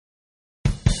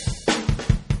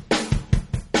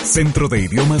Centro de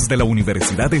Idiomas de la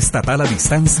Universidad Estatal a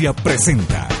Distancia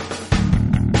presenta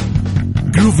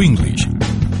GroovEnglish,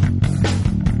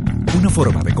 una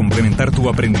forma de complementar tu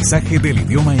aprendizaje del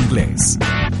idioma inglés.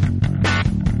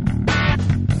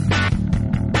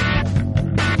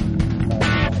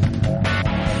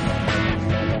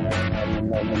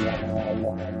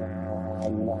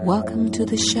 Welcome to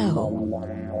the show.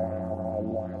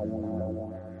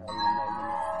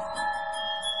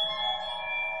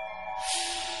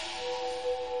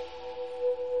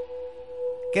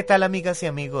 ¿Qué tal, amigas y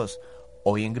amigos?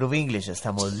 Hoy en GroovEnglish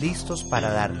estamos listos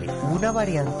para darle una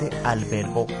variante al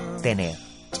verbo tener.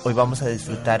 Hoy vamos a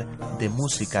disfrutar de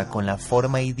música con la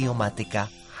forma idiomática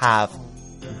have,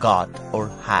 got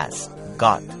or has,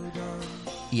 got.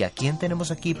 ¿Y a quién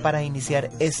tenemos aquí para iniciar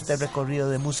este recorrido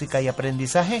de música y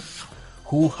aprendizaje?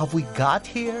 Who have we got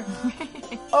here?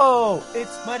 Oh,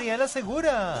 it's Mariana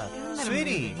Segura.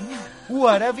 Sweetie,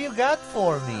 what have you got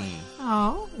for me?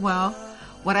 Oh, well,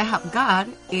 what I have got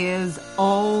is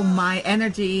all my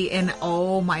energy and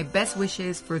all my best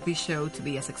wishes for this show to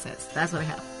be a success. That's what I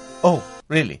have. Oh,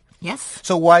 really? Yes.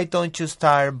 So why don't you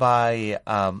start by,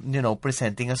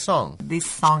 presenting a song? This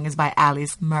song is by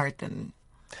Alice Merton.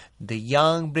 The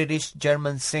young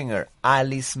British-German singer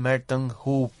Alice Merton,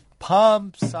 who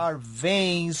pumps our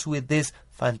veins with this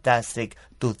fantastic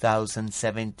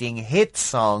 2017 hit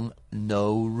song,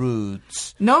 No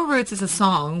Roots. No Roots is a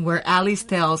song where Alice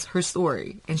tells her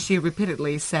story, and she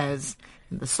repeatedly says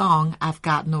in the song, I've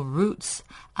got no roots,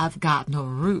 I've got no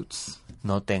roots.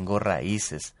 No tengo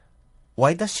raíces.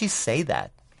 Why does she say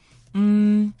that?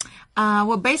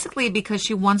 Well, basically because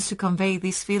she wants to convey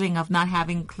this feeling of not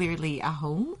having clearly a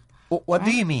home. What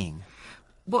do you mean?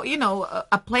 Well,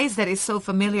 a place that is so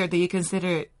familiar that you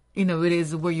consider, it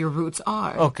is where your roots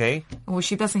are. Okay. Well,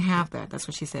 she doesn't have that. That's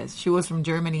what she says. She was from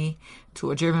Germany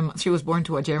she was born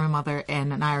to a German mother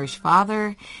and an Irish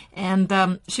father.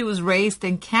 And she was raised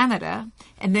in Canada.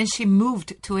 And then she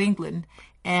moved to England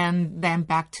and then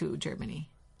back to Germany.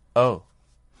 Oh,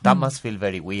 that must feel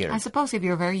very weird. I suppose if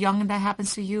you're very young and that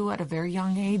happens to you at a very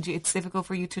young age, it's difficult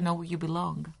for you to know where you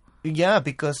belong. Yeah,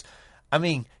 because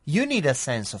you need a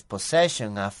sense of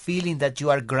possession, a feeling that you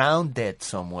are grounded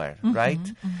somewhere, right?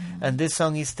 Mm-hmm. And this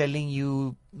song is telling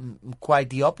you quite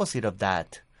the opposite of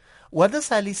that. What does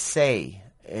Alice say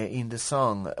in the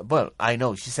song? Well, I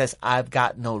know. She says, I've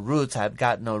got no roots, I've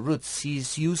got no roots.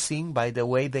 She's using, by the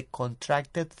way, the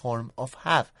contracted form of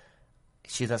have.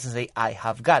 She doesn't say, I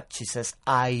have got. She says,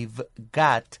 I've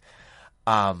got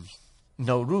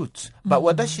no roots. But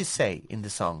what does she say in the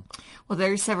song? Well,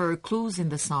 there are several clues in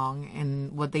the song,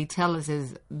 and what they tell us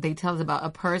is they tell us about a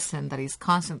person that is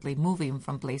constantly moving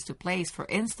from place to place. For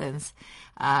instance,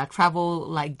 travel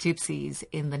like gypsies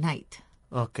in the night.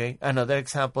 Okay. Another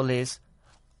example is,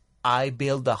 I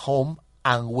build a home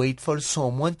and wait for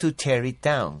someone to tear it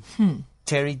down.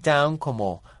 Tear it down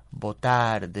como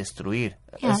botar, destruir.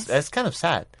 Yes. That's kind of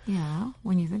sad. Yeah,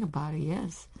 when you think about it,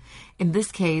 yes. In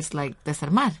this case, like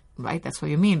desarmar, right? That's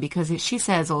what you mean. Because she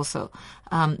says also,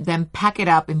 then pack it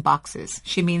up in boxes.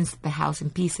 She means the house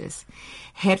in pieces.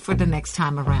 Head for the next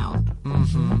time around.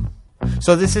 Mm-hmm.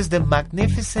 So this is the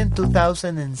magnificent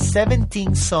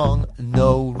 2017 song,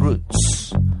 No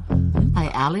Roots. By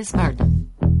Alice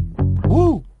Merton.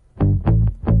 Woo!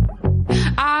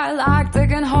 I like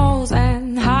digging holes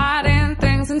and hiding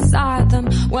things inside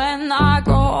them. When I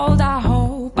grow old, I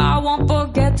hope I won't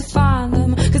forget to find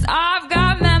them. 'Cause I've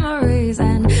got memories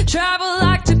and travel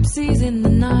like gypsies in the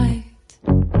night.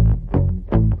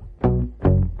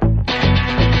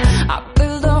 I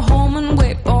build a home and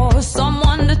wait for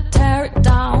someone to tear it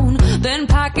down. Then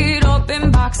pack it up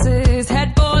in boxes,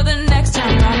 head for the next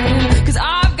time round. 'Cause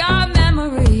I've got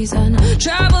memories and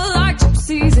travel like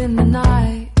gypsies in the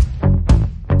night.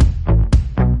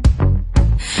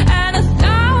 And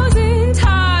 1,000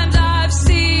 times I've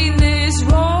seen this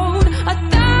road,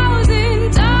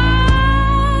 1,000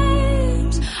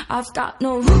 times. I've got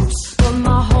no roots, but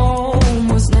my home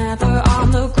was never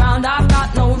on the ground. I've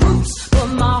got no roots, but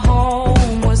my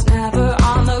home was never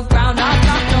on the ground. I've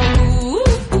got no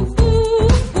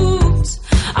roots.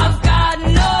 I've got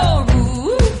no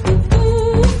roots.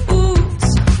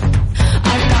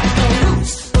 I've got no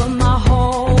roots, but my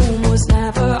home was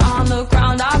never on the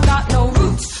ground. I've got no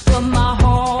roots, but my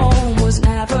home was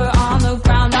never on the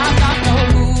ground. I've got no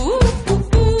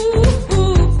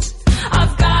roots.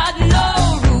 I've got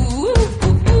no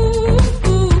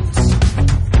roots.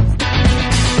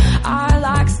 I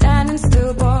like standing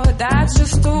still, but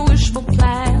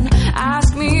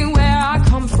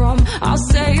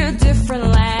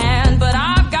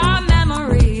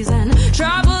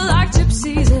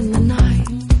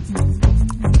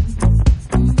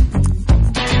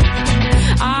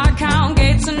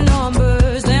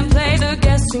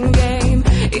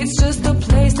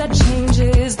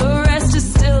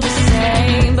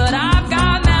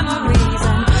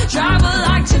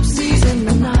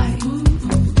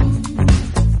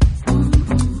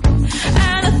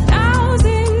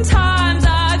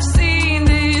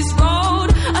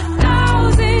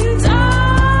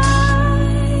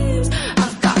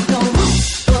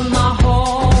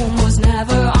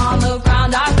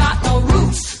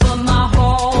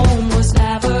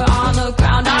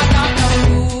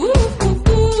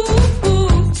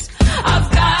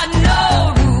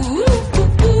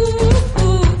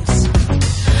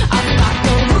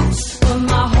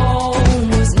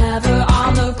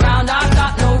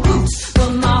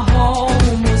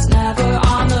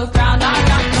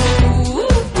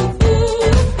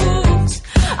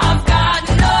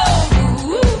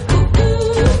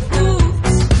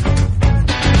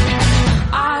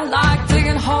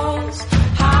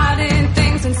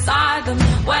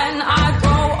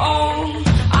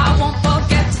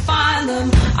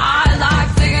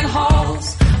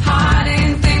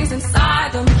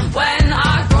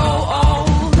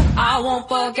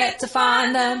I'll get to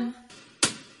find them.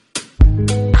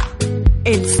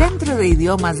 El Centro de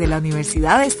Idiomas de la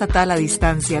Universidad Estatal a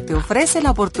Distancia te ofrece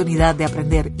la oportunidad de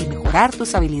aprender y mejorar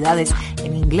tus habilidades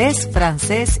en inglés,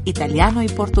 francés, italiano y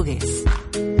portugués.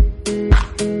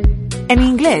 En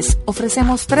inglés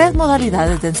ofrecemos 3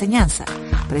 modalidades de enseñanza: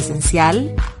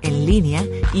 presencial, en línea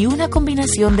y una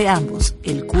combinación de ambos,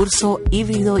 el curso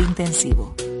híbrido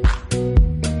intensivo.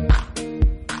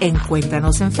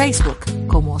 Encuéntranos en Facebook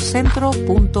como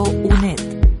centro.unet.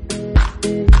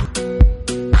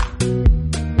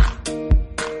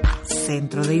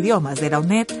 Centro de Idiomas de la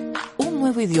UNED, un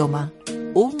nuevo idioma,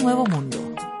 un nuevo mundo.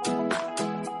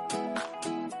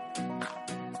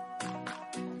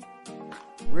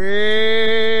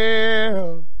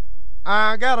 Well,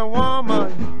 I got a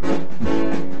woman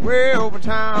way over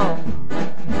town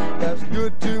that's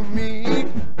good to me.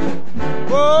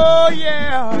 Oh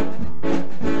yeah,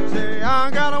 say I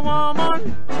got a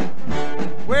woman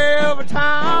way over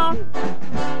town,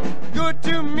 good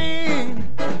to me.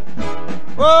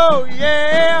 Oh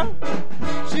yeah,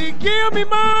 she give me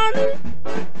money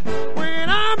when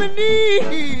I'm in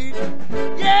need.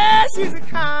 Yeah, she's a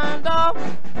kind of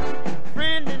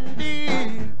friend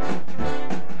indeed.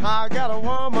 I got a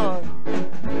woman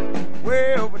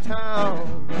way over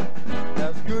town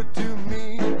that's good to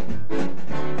me.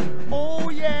 Oh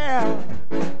yeah,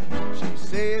 she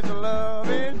says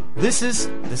loving. This is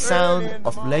the sound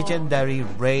of legendary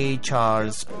Ray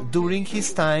Charles during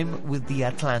his time with the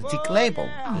Atlantic label,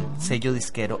 sello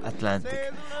disquero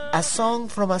Atlantic. A song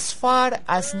from as far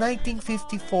as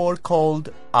 1954 called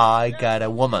I Got a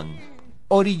Woman,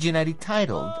 originally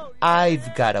titled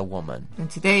I've Got a Woman.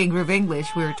 And today in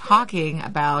GroovEnglish, we're talking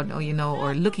about,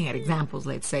 or looking at examples,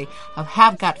 let's say, of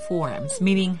have got forms,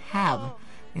 meaning have,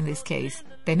 in this case,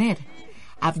 tener.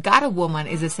 I've got a woman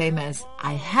is the same as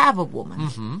I have a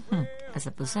woman, as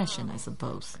a possession, I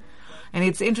suppose. And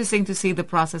it's interesting to see the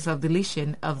process of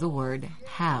deletion of the word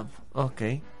have.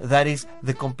 Okay, that is,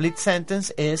 the complete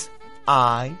sentence is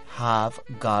I have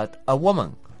got a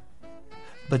woman.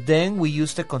 But then we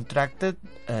use the contracted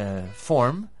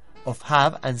form of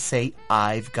have and say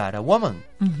I've got a woman.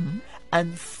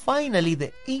 And finally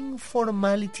the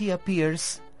informality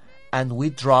appears and we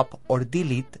drop or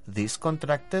delete this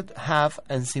contracted have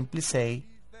and simply say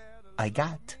I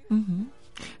got.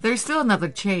 There's still another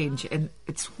change, and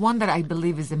it's one that I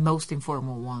believe is the most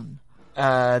informal one.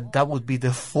 That would be the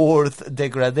 4th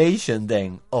degradation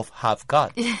then of have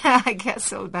got. Yeah, I guess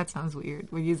so. That sounds weird.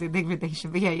 We're using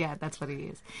degradation, but yeah, that's what it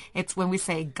is. It's when we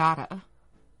say gotta.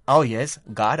 Oh yes,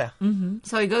 gotta.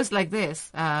 So it goes like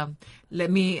this. Let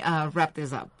me wrap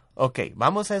this up. Ok,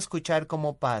 vamos a escuchar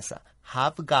cómo pasa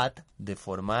have got de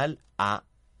formal a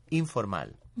informal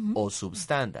o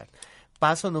substandard.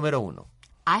 Paso número 1.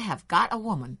 I have got a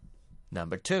woman.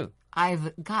 Number 2.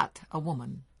 I've got a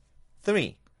woman.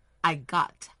 3. I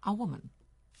got a woman.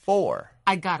 4.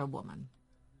 I got a woman.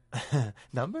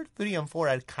 Number 3 and 4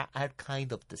 are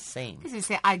kind of the same. Because you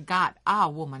say I got a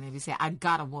woman, if you say I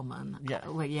got a woman,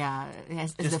 Yeah. it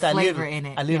has Just the flavor in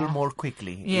it. A little more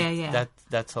quickly. Yeah.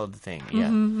 That's all the thing.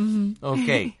 Yeah.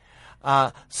 Okay.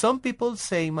 Some people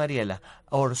say, Mariela,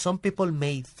 or some people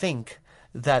may think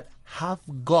that have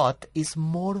got is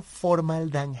more formal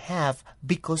than have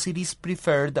because it is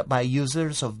preferred by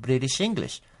users of British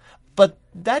English. But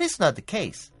that is not the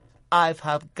case. I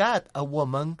have got a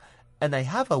woman and I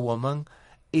have a woman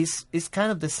is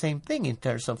kind of the same thing in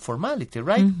terms of formality,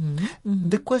 right?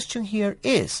 The question here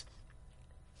is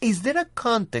there a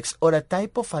context or a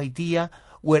type of idea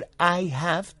where I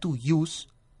have to use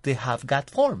the have got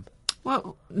form?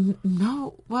 Well,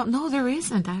 no. Well, no, there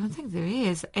isn't. I don't think there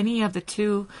is. Any of the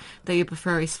two that you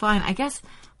prefer is fine. I guess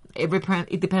it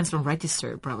depends on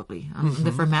register, probably, on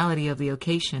the formality of the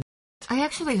occasion. I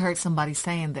actually heard somebody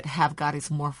saying that have got is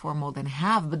more formal than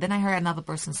have, but then I heard another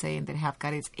person saying that have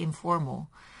got is informal.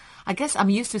 I guess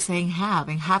I'm used to saying have,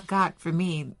 and have got, for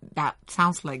me, that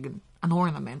sounds like an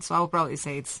ornament, so I would probably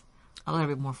say it's a little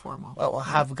bit more formal. Well,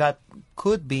 have got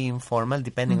could be informal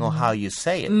depending on how you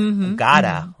say it.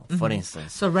 Gotta, for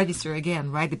instance. So register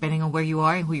again, right? Depending on where you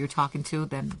are and who you're talking to,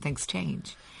 then things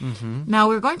change. Now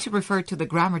we're going to refer to the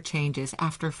grammar changes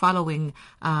after following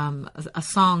a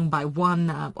song by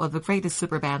one of the greatest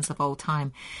super bands of all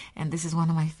time. And this is one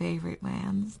of my favorite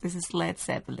bands. This is Led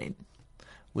Zeppelin.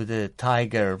 With the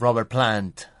tiger Robert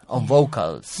Plant on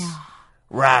vocals. Yeah.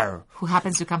 Rawr. Who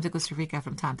happens to come to Costa Rica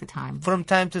from time to time. From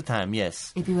time to time,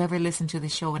 yes. If you ever listen to the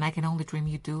show, and I can only dream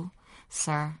you do,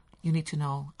 sir, you need to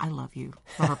know I love you,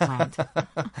 Robert Plant.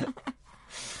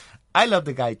 I love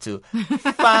the guy too.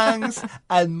 Fans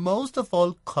and most of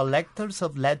all collectors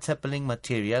of Led Zeppelin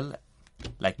material,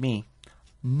 like me,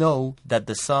 know that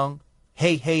the song,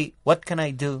 Hey, Hey, What Can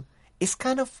I Do, is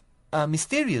kind of a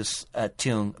mysterious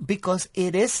tune because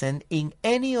it isn't in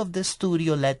any of the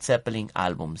studio Led Zeppelin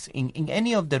albums. In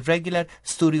any of the regular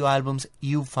studio albums,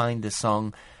 you find the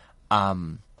song,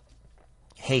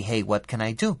 Hey, Hey, What Can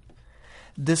I Do?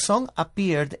 The song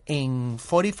appeared in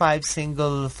 45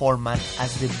 single format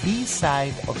as the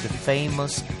B-side of the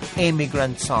famous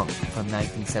Immigrant Song from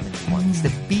 1971. It's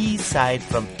the B-side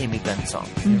from Immigrant Song.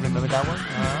 Do you remember that one?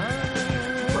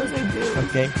 Of course I do.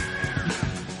 Okay.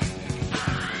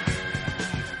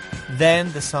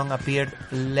 Then the song appeared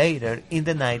later in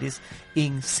the 90s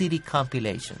in CD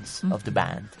compilations of the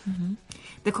band.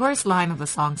 The chorus line of the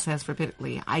song says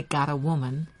repeatedly, I got a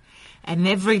woman. And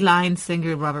every line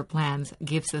singer Robert Plant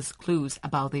gives us clues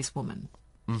about this woman.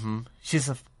 She's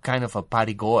a kind of a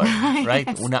party goer, right?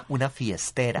 Yes. Una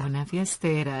fiestera. Una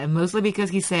fiestera. And mostly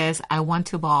because he says, I want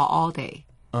to ball all day.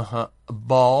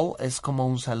 Ball es como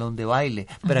un salón de baile,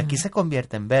 pero aquí se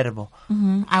convierte en verbo.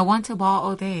 I want to ball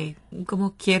all day.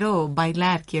 Como quiero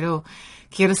bailar, quiero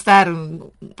estar, I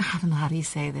don't know how do you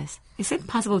say this. Is it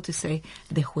possible to say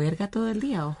de juerga todo el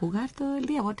día or jugar todo el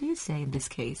día? What do you say in this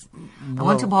case? I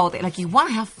want to ball all day. Like you want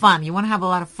to have fun. You want to have a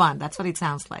lot of fun. That's what it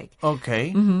sounds like.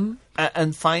 Okay.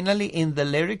 And finally, in the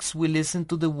lyrics, we listen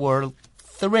to the word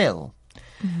thrill.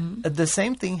 The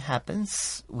same thing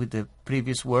happens with the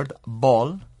previous word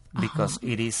ball because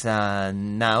it is a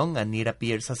noun and it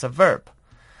appears as a verb.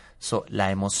 So, la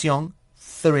emoción,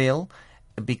 thrill,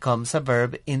 becomes a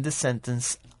verb in the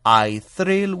sentence, I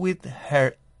thrill with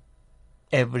her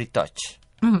every touch.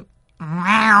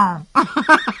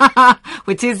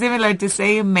 Which is similar to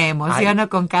saying me emociono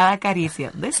con cada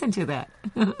caricia. Listen to that.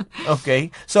 Okay,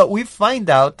 so we find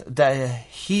out that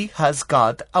he has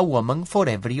got a woman for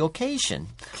every occasion.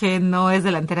 Que no es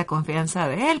de la entera confianza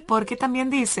de él, porque también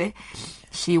dice,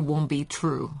 she won't be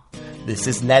true. This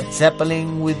is Led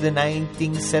Zeppelin with the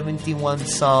 1971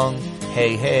 song,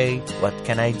 Hey, Hey, What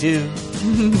Can I Do?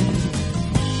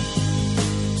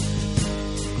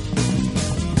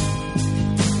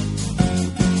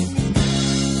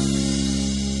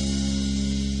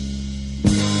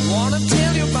 Wanna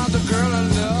tell you about the girl I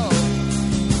love.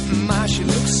 My, she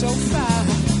looks so fine.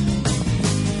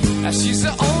 She's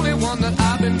the only one that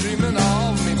I've been dreaming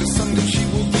of. Maybe someday she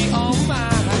will be all mine.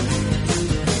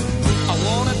 I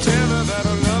wanna tell her that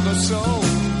I love her so.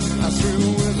 I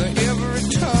thrill with her every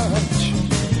touch.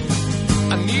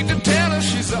 I need to tell her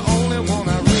she's the only one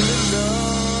I really love.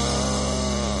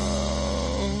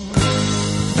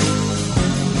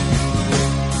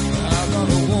 I got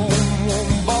a warm, warm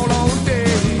ball all day.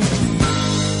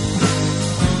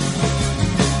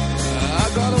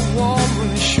 I got a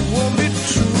woman, she won't be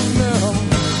true now.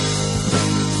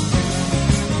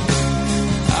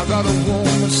 I got a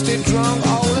woman, stay drunk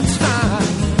all the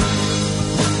time.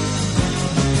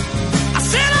 I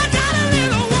said I got a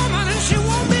little woman and she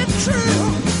won't be true.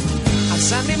 On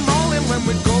Sunday morning when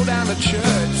we go down to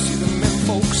church, see the men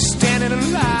folks standing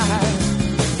in line.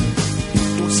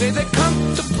 Don't say they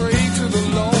come to pray to the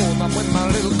Lord, but when my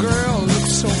little girl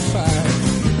looks so fine.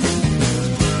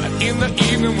 And in the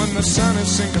evening when the sun is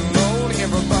sinking low,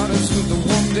 everybody's with the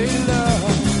one they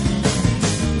love.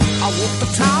 I walk the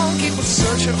town, keep on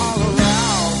searching all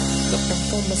around, looking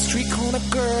for my street corner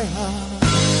girl.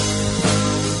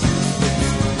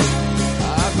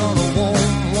 I got a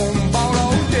warm, warm ball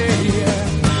all day.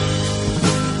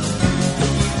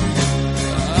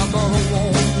 I got a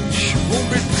warm, she won't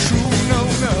be true, no,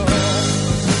 no.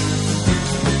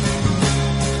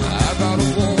 I got a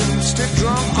warm, stay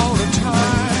drunk all the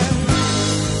time.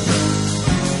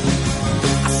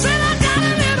 I said I got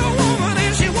a little woman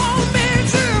and she won't be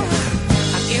true.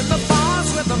 And in the bars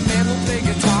where the men will play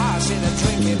guitar, sit and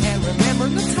drinking and remember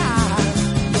the time.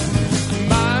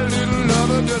 My little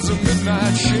lover does a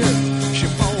midnight shift. She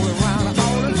follows around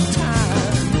all the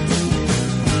time.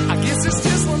 I guess it's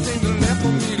just one thing left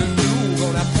for me to do.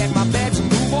 Gonna pack my bags and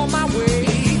move on my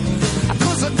way.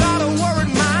 'Cause I got a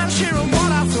worried mind, sharing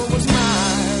what I thought was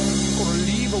mine. Gonna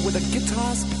leave her with the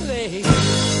guitars play.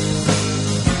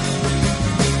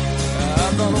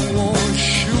 I got a woman,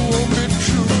 she won't be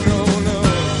true, no, no.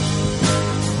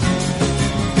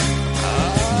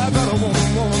 I got a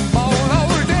woman ball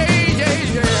all day, yeah,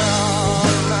 yeah.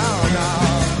 Now, now.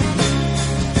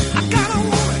 I got a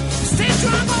woman, stay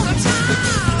drunk all the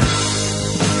time.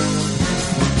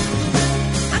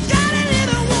 I got a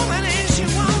little woman and she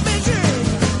won't be true.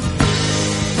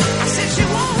 I said she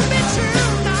won't be true,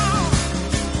 no.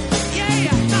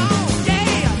 Yeah, no,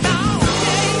 yeah.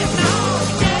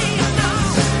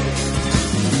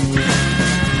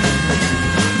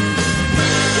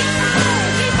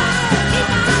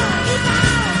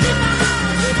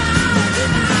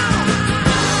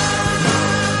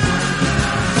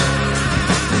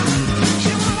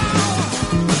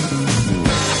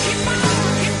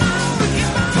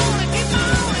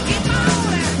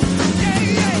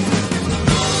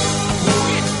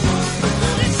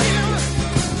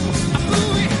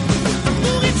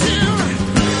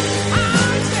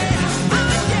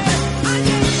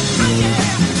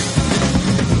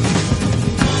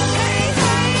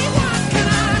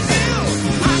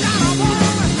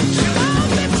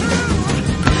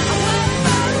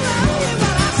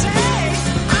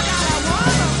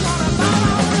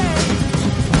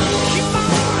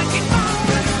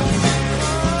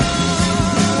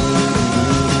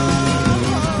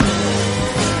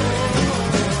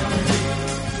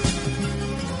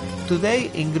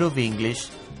 Today in Groove English,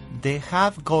 the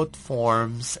have got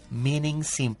forms meaning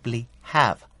simply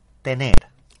have, tener.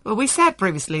 Well, we said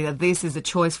previously that this is a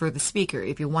choice for the speaker.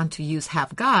 If you want to use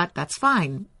have got, that's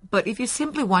fine. But if you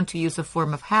simply want to use a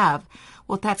form of have,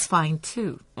 well, that's fine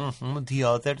too. The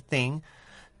other thing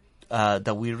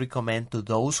that we recommend to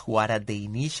those who are at the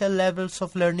initial levels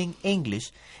of learning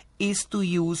English is to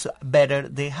use better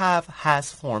the have,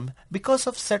 has form because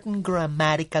of certain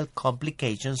grammatical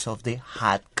complications of the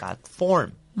had, got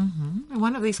form.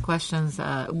 One of these questions,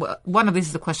 one of these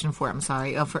is a question for,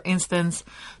 for instance,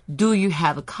 do you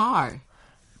have a car?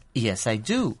 Yes, I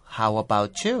do. How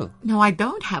about you? No, I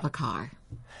don't have a car.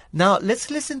 Now,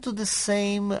 let's listen to the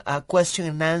same question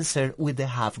and answer with the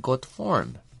have got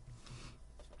form.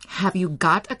 Have you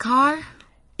got a car?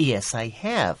 Yes, I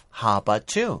have. How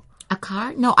about you? A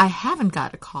car? No, I haven't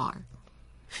got a car.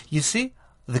 You see,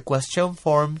 the question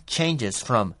form changes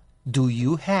from do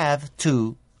you have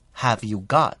to have you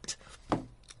got.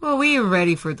 Well, we are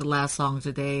ready for the last song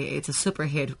today. It's a super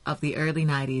hit of the early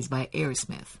 90s by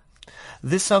Aerosmith.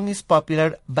 This song is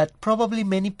popular, but probably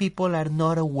many people are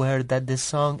not aware that the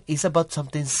song is about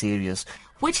something serious.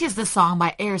 Which is the song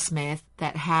by Aerosmith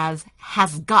that has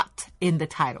got in the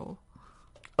title?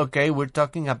 Okay, we're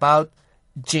talking about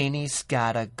Jenny's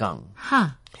Got a Gun.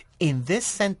 In this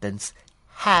sentence,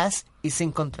 has is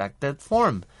in contracted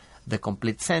form. The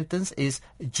complete sentence is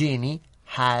Jenny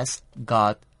has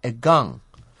got a gun.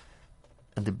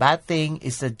 And the bad thing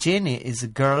is that Jenny is a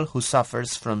girl who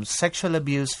suffers from sexual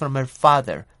abuse from her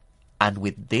father. And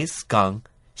with this gun,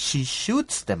 she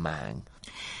shoots the man.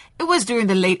 It was during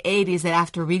the late 80s that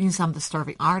after reading some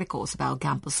disturbing articles about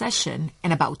gun possession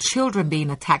and about children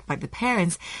being attacked by the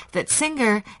parents, that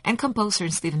singer and composer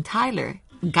Steven Tyler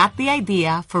got the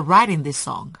idea for writing this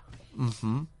song.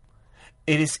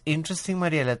 It is interesting,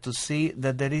 Mariela, to see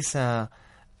that there is a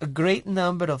great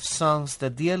number of songs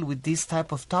that deal with these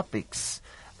type of topics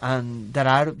and that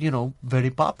are, very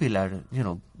popular,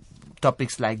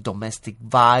 topics like domestic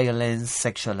violence,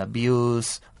 sexual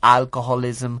abuse,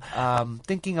 alcoholism.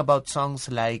 Thinking about songs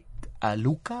like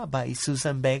Luca by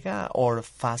Susan Vega or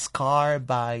Fast Car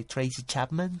by Tracy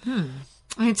Chapman.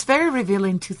 It's very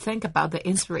revealing to think about the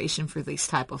inspiration for this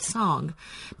type of song,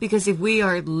 because if we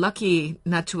are lucky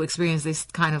not to experience this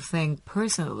kind of thing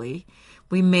personally,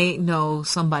 we may know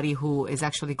somebody who is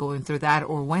actually going through that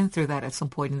or went through that at some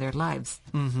point in their lives.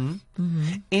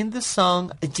 In the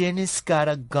song Jenny's Got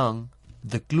a Gun,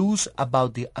 the clues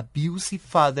about the abusive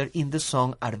father in the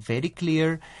song are very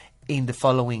clear in the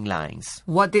following lines.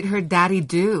 What did her daddy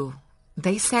do?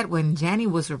 They said when Jenny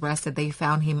was arrested, they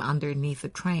found him underneath a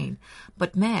train.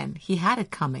 But man, he had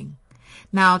it coming.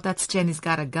 Now that's Jenny's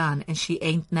got a gun, and she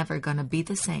ain't never gonna be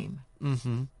the same.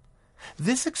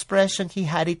 This expression, he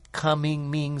had it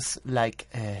coming, means like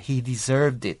he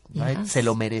deserved it, right? Yes. Se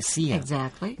lo merecía.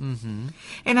 Exactly. And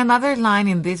another line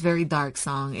in this very dark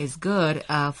song is good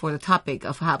for the topic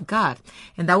of have got.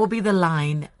 And that will be the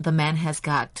line, the man has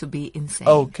got to be insane.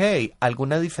 Okay.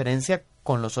 ¿Alguna diferencia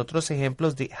con los otros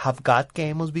ejemplos de have got que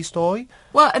hemos visto hoy?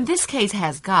 Well, in this case,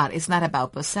 has got is not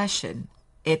about possession.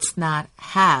 It's not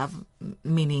have,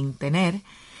 meaning tener.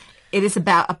 It is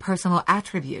about a personal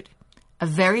attribute. A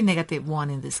very negative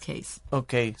one in this case.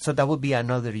 Okay, so that would be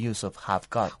another use of have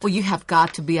got. Well, you have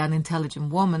got to be an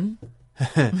intelligent woman.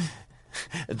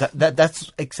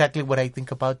 That's exactly what I think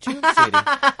about you, Siri.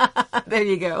 There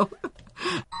you go.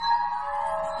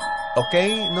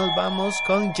 Okay, nos vamos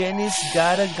con Jenny's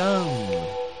Got a Gun.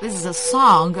 This is a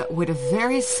song with a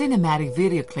very cinematic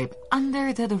video clip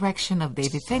under the direction of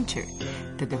David Fincher,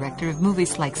 the director of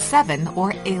movies like Seven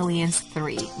or Aliens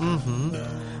 3.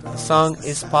 The song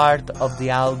is part of the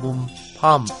album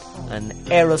Pump, an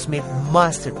Aerosmith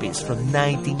masterpiece from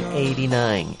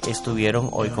 1989. Estuvieron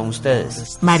hoy con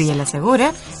ustedes Mariela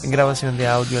Segura. en grabación de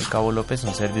audio, El Cabo López,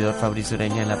 un servidor Fabricio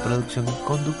Ureña en la producción y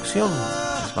conducción.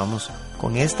 Nos vamos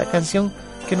con esta canción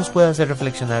que nos puede hacer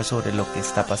reflexionar sobre lo que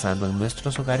está pasando en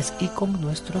nuestros hogares y con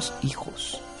nuestros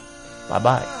hijos. Bye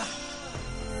bye.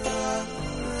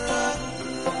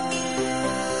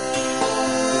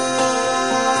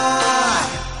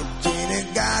 Jenny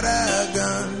got a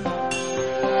gun.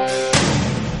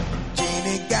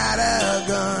 Jenny got a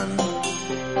gun.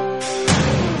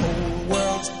 Whole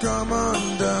world's come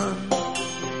undone.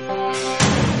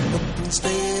 Looked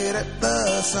instead at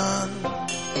the sun.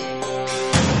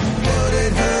 What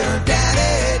did her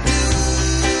daddy do?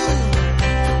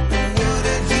 What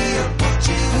did he put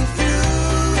you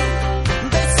through?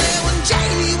 They say when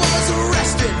Jamie was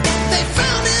arrested, they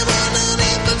found him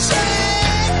underneath the train.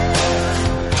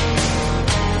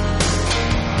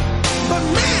 But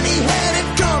man, he had it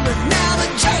coming. Now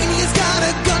that Jamie's got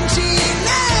a gun, she ain't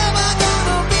never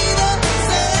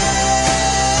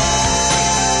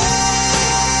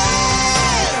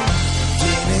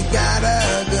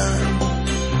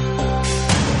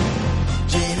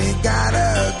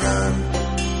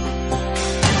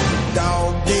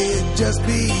just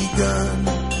begun.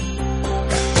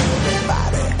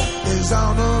 Everybody is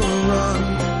on the run.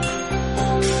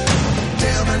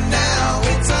 Tell me now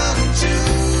it's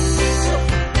untrue.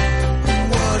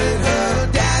 What did her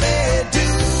daddy do?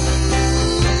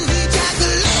 He jacked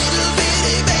a little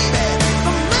bitty baby.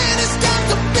 The man has got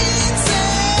the bean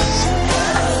said.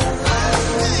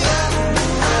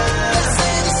 They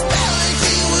say the spell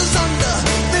he was under,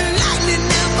 the lightning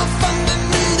and the thunder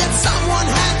knew that someone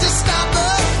had to stop the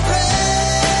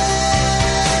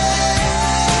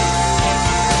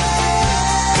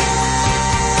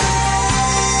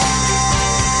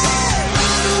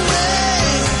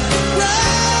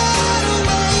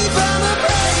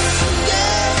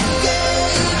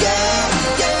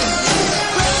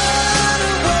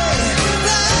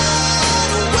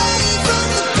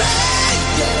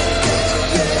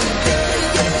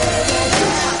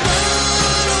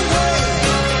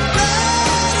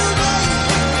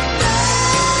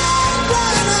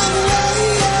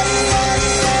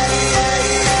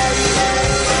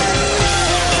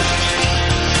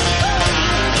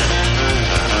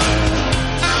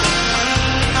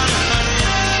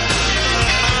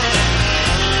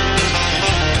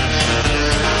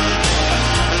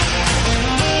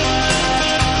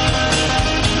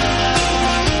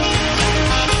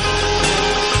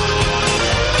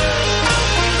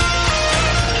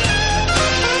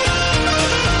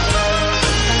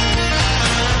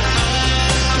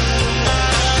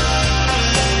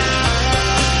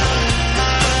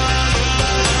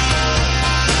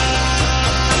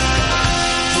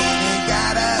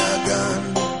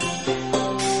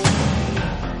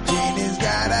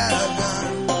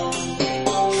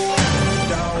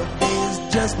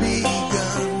just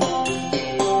begun.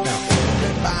 Now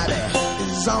everybody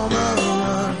is on the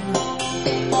run.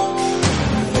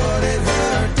 What did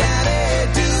her daddy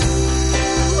do?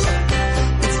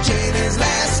 It's Janie's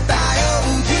last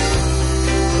IOU.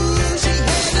 She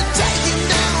had to take him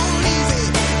down easy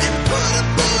and put a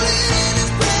bullet in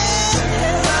his brain.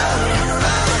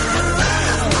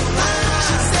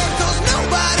 She said, 'cause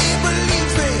nobody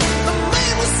believes me. The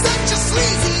man was such a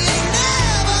sleazy, ain't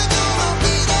never gonna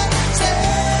be the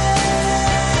same.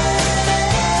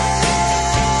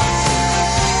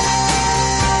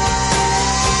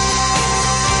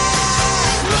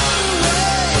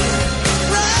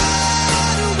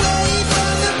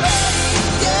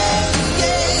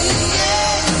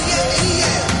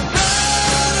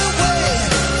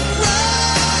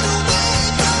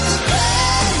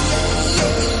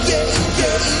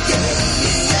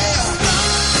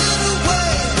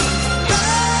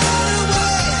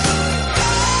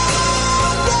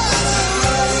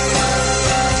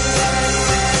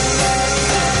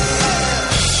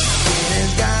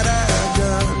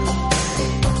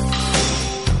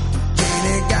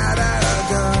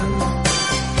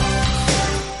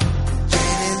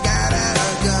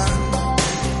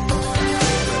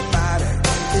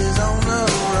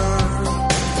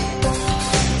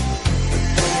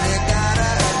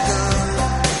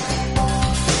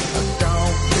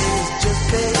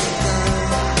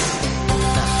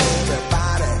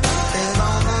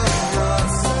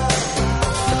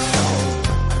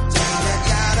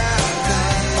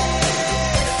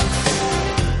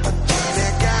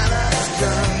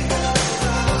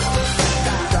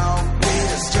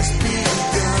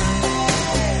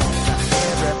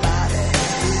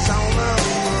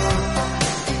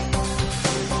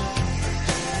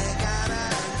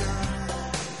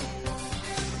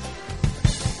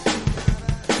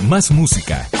 Más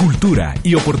música, cultura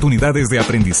y oportunidades de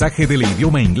aprendizaje del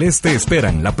idioma inglés te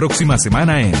esperan la próxima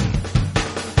semana en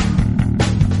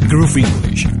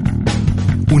GroovEnglish,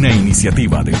 una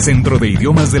iniciativa del Centro de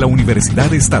Idiomas de la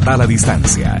Universidad Estatal a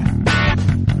Distancia.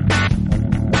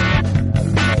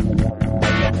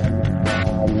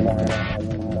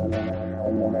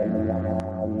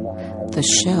 The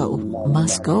show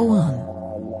must go on.